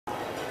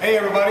Hey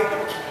everybody,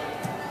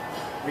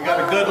 we got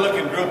a good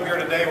looking group here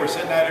today. We're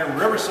sitting out here in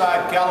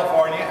Riverside,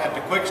 California at the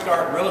Quick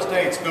Start Real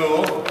Estate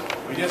School.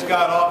 We just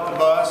got off the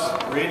bus,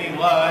 we're eating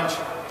lunch,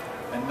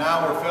 and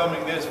now we're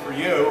filming this for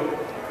you.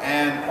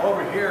 And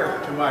over here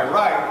to my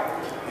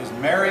right is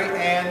Mary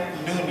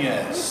Ann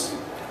Nunez,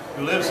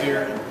 who lives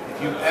here.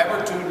 If you've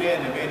ever tuned in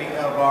to any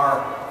of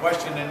our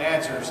question and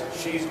answers,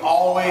 she's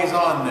always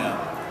on them.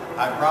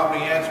 I've probably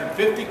answered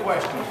 50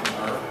 questions from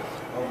her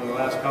over the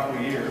last couple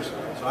of years.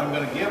 So I'm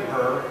going to give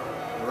her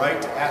the right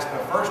to ask the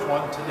first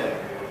one today.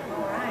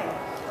 All right.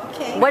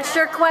 Okay. What's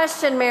your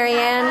question, Mary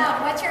Ann?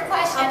 What's your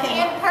question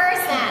in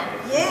person?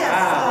 Yes.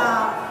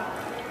 Wow.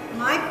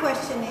 My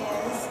question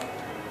is,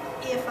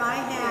 if I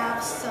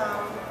have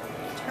some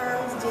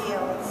terms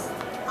deals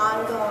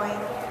ongoing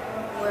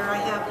where I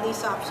have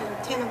lease option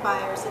tenant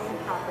buyers in the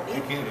property. I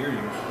can't hear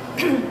you.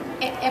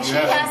 If she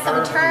has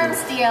some terms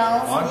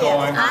deals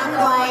ongoing,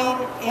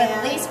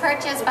 with lease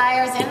purchase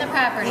buyers in the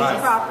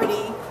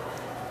property.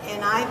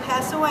 And I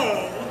pass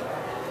away,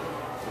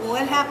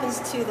 what happens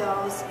to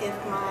those if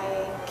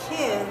my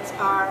kids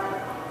are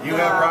you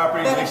have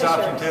properties, lease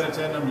option tenants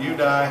in them, you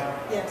die,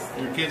 yes.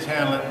 Your kids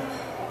handle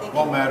it,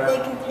 won't matter, they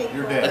can take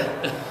you're dead.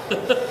 You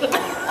don't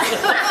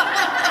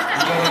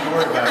need to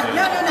worry about it.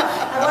 No.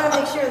 I want to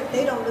make sure that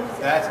they don't lose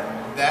it.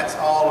 That's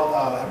all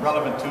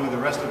relevant to the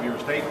rest of your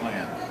estate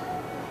plan.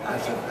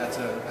 That's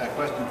a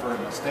question for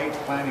an estate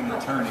planning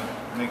attorney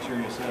to make sure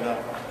you set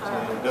up so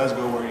that it does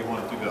go where you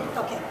want it to go.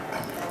 Okay.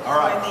 All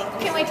right.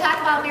 Can we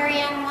talk about Mary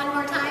Ann one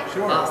more time?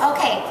 Sure.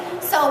 Okay,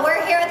 so we're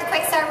here at the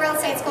Quick Start Real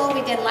Estate School. We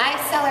did live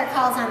seller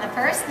calls on the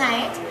first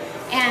night,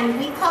 and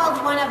we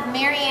called one of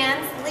Mary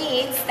Ann's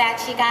leads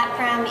that she got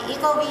from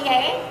Eagle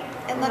VA.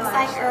 It looks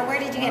like, or where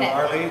did you get it?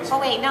 Our leads?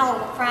 Oh wait, no,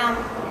 from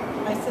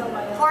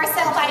For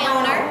Sale by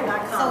Owner.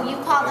 So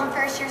you called them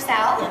first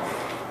yourself. Yes.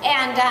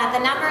 And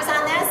the numbers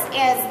on this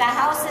is the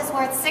house is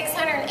worth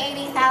 $680,000.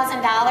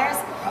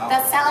 Wow.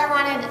 The seller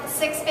wanted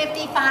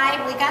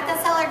 $655,000. We got the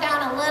seller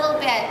down a little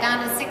bit,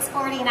 down to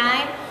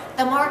 $649,000.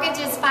 The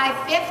mortgage is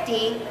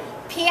 $550,000.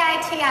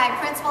 PITI,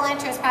 principal,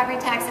 interest,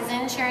 property taxes,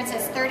 and insurance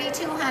is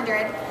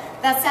 $3,200.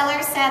 The seller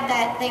said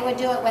that they would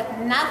do it with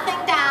nothing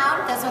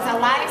down. This was a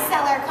live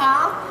seller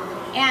call.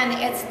 And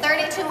it's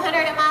 $3,200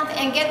 a month.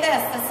 And get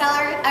this, the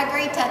seller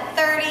agreed to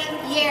 30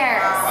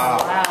 years.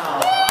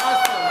 Wow.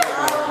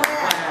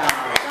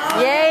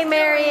 Yay,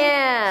 Mary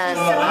Ann.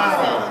 So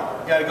now,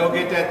 you got to go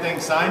get that thing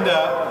signed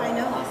up. I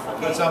know.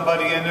 Put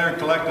somebody in there and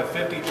collect a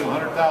 $50,000 to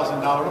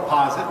 $100,000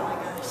 deposit. Oh my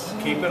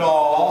gosh. Keep it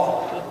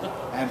all,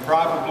 and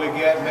probably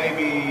get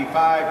maybe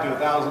 $5,000 to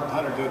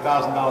 $1,000 to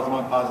 $1,000 a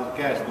month positive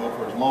cash flow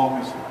for as long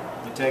as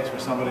it takes for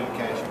somebody to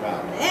cash you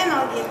out. Then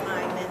I'll get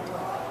my mentor.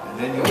 And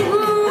then you.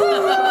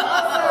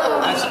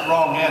 That's the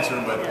wrong answer,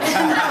 but.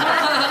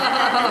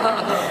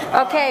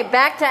 Okay,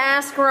 back to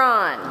Ask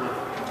Ron.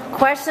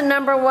 Question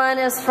number 1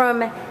 is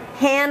from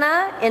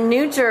Hannah in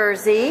New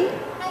Jersey.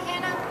 Hi,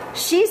 Hannah.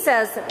 She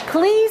says,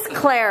 please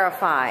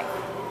clarify.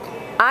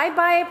 I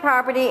buy a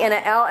property in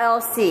a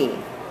LLC.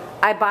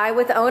 I buy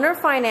with owner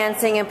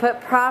financing and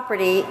put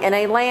property in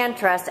a land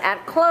trust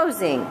at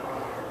closing.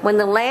 When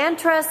the land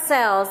trust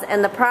sells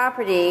and the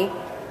property,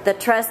 the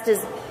trust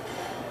is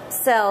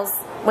sells.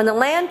 When the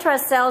land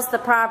trust sells the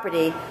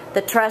property,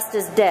 the trust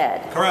is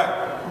dead.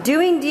 Correct.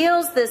 Doing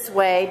deals this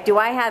way, do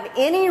I have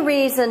any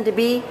reason to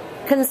be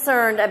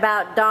concerned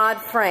about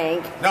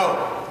Dodd-Frank? No.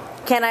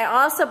 Can I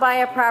also buy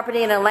a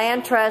property in a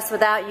land trust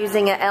without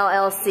using an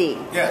LLC?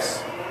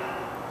 Yes.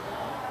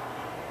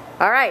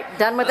 All right,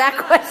 done with that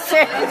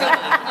question.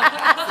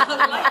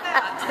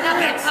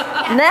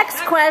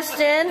 Next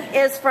question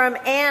is from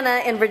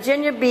Anna in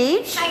Virginia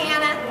Beach. Hi,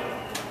 Anna.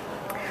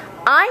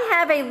 I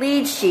have a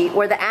lead sheet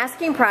where the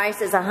asking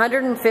price is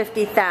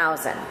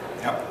 $150,000.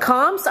 Yep.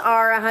 Comps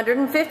are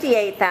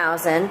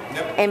 $158,000,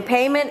 Yep. and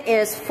payment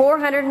is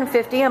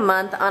 $450 a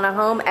month on a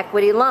home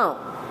equity loan.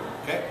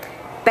 Okay.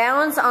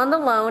 Balance on the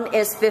loan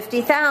is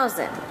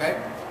 $50,000. Okay.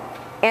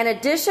 An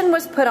addition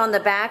was put on the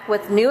back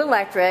with new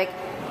electric,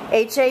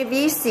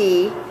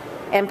 HAVC,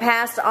 and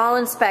passed all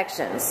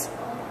inspections.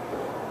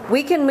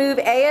 We can move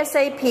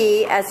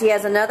ASAP as he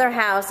has another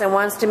house and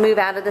wants to move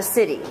out of the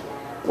city.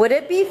 Would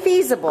it be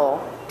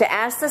feasible to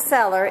ask the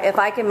seller if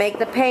I can make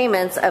the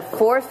payments of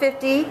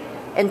 $450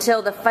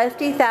 until the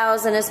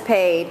 $50,000 is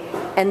paid,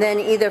 and then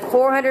either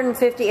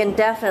 $450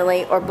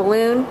 indefinitely or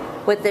balloon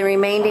with the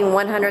remaining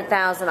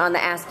 $100,000 on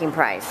the asking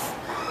price?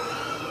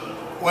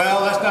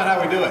 Well, that's not how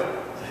we do it.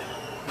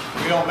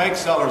 We don't make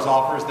sellers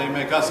offers, they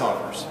make us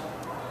offers.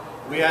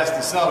 We ask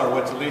the seller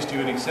what's the least you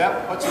would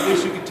accept, what's the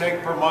least you can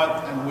take per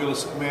month, and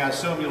may I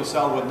assume you'll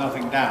sell with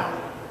nothing down.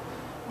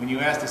 When you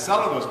ask the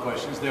seller those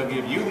questions, they'll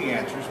give you the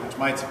answers, which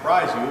might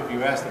surprise you if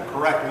you ask them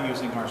correctly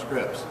using our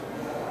scripts.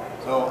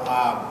 So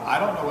I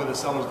don't know whether the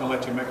seller's going to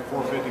let you make a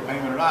 $450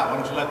 payment or not. Why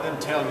don't you let them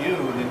tell you,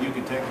 and then you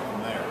can take it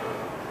from there.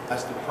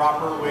 That's the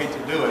proper way to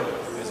do it,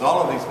 is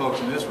all of these folks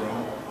in this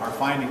room are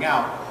finding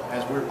out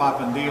as we're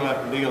popping deal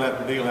after deal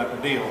after deal after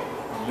deal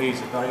on leads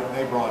that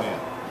they brought in.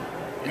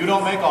 You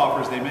don't make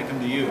offers, they make them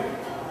to you.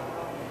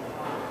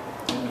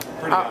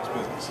 And the else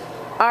business.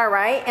 All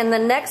right, and the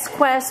next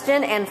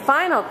question and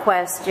final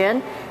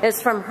question is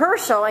from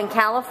Herschel in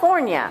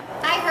California.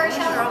 Hi,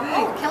 Herschel.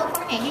 Oh,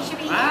 California. He should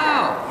be here.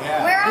 Wow.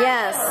 Yeah. Where are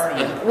Yes.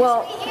 you?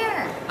 Well, He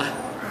should be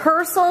here.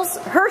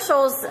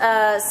 Herschel's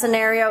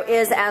scenario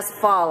is as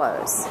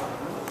follows.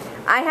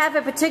 I have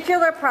a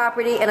particular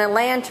property in a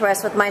land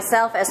trust with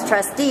myself as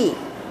trustee.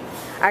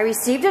 I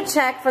received a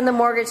check from the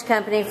mortgage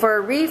company for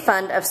a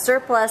refund of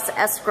surplus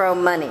escrow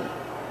money.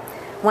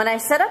 When I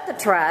set up the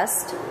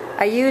trust,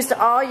 I used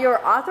all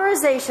your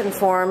authorization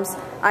forms.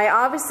 I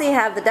obviously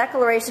have the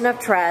declaration of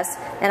trust,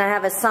 and I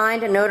have a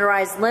signed and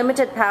notarized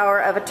limited power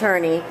of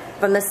attorney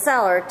from the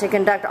seller to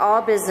conduct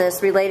all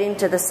business relating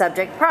to the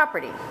subject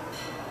property.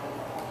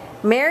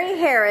 Mary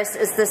Harris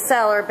is the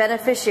seller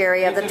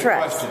beneficiary of the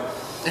trust.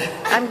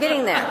 I'm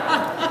getting there.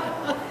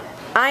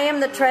 I am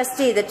the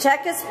trustee. The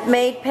check is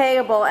made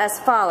payable as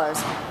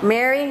follows.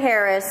 Mary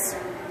Harris,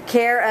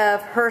 care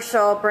of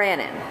Herschel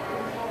Brannon.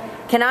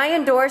 Can I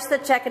endorse the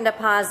check and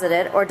deposit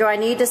it, or do I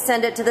need to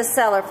send it to the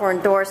seller for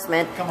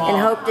endorsement and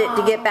hope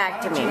to get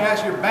back to Why me? don't you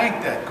ask your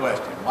bank that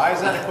question? Why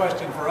is that a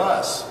question for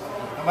us?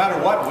 No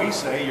matter what we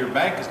say, your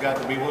bank has got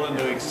to be willing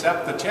to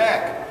accept the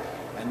check.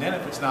 And then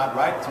if it's not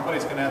right,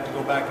 somebody's going to have to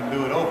go back and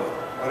do it over,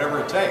 whatever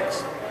it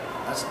takes.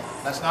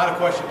 That's not a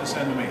question to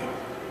send to me.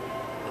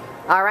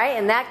 All right,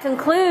 and that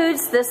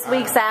concludes this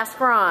week's Ask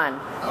Ron.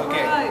 Okay. All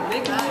right,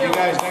 big See you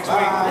guys next week.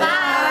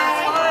 Bye.